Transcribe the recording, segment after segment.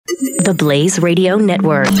The Blaze Radio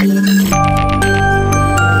Network.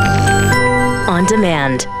 On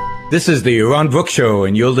demand. This is the Ron Brooks Show,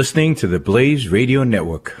 and you're listening to the Blaze Radio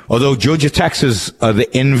Network. Although Georgia taxes are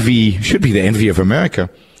should be the envy of America,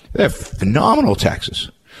 they're phenomenal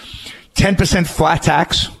taxes. 10% flat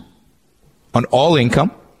tax on all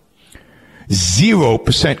income,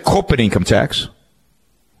 0% corporate income tax,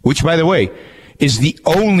 which, by the way, is the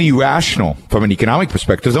only rational, from an economic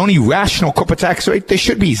perspective, the only rational corporate tax rate. There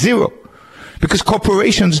should be 0. Because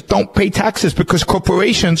corporations don't pay taxes, because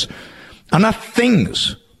corporations are not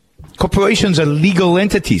things. Corporations are legal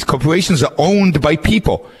entities. Corporations are owned by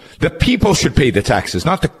people. The people should pay the taxes,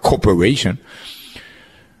 not the corporation.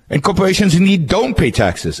 And corporations indeed don't pay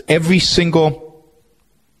taxes. Every single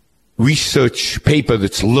research paper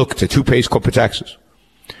that's looked at who pays corporate taxes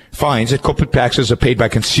finds that corporate taxes are paid by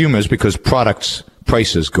consumers because products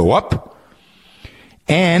prices go up,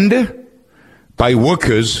 and by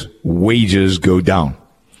workers, wages go down.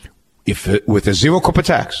 With a zero corporate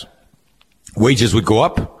tax, wages would go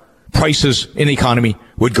up, prices in the economy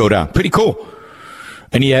would go down. Pretty cool.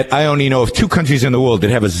 And yet, I only know of 2 countries in the world that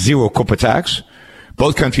have a zero corporate tax.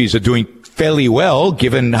 Both countries are doing fairly well,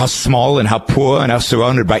 given how small and how poor and how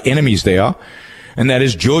surrounded by enemies they are. And that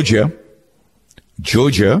is Georgia.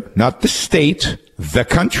 Georgia, not the state, the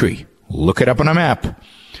country. Look it up on a map.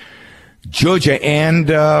 Georgia and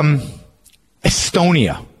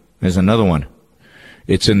Estonia. There's another one.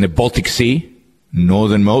 It's in the Baltic Sea,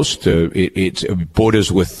 northernmost. It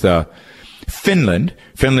borders with Finland.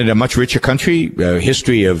 Finland, a much richer country,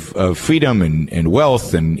 history of freedom and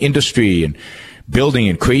wealth and industry and building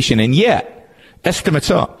and creation. And yet,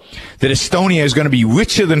 estimates are that Estonia is going to be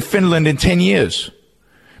richer than Finland in 10 years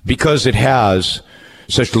because it has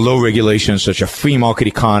such low regulations, such a free market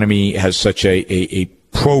economy, has such a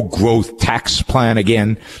pro-growth tax plan.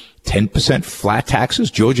 Again, 10% flat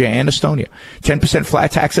taxes, Georgia and Estonia. 10%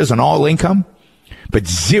 flat taxes on all income, but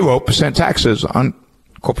 0% taxes on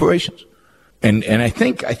corporations. And I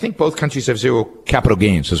think both countries have zero capital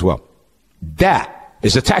gains as well. That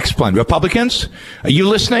is a tax plan. Republicans, are you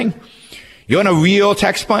listening? You want a real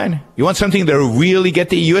tax plan? You want something that will really get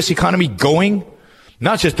the U.S. economy going?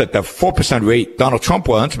 Not just at the 4% rate Donald Trump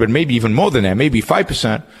wants, but maybe even more than that, maybe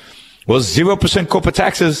 5%. Well, 0% corporate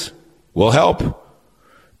taxes will help.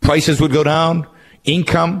 Prices would go down.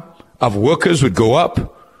 Income of workers would go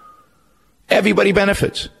up. Everybody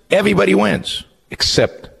benefits. Everybody wins,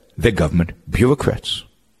 except the government bureaucrats.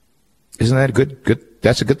 Isn't that good?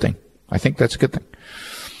 That's a good thing. I think that's a good thing.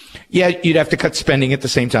 Yeah, you'd have to cut spending at the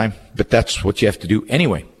same time, but that's what you have to do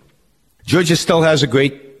anyway. Georgia still has a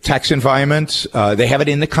great tax environment. They have it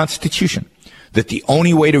in the Constitution that the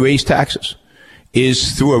only way to raise taxes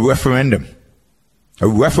is through a referendum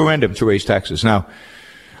to raise taxes. Now,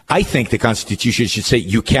 I think the Constitution should say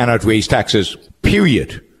you cannot raise taxes,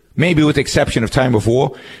 period. Maybe with the exception of time of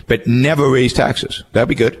war, but never raise taxes. That'd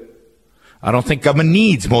be good. I don't think government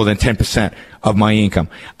needs more than 10% of my income.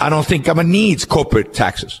 I don't think government needs corporate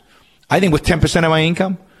taxes. I think with 10% of my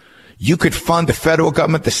income, you could fund the federal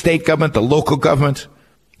government, the state government, the local government,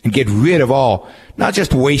 and get rid of all, not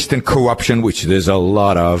just waste and corruption, which there's a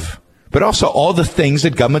lot of, but also all the things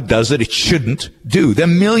that government does that it shouldn't do. There are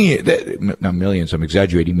not millions, I'm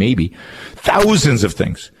exaggerating, maybe thousands of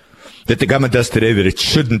things that the government does today that it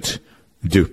shouldn't do.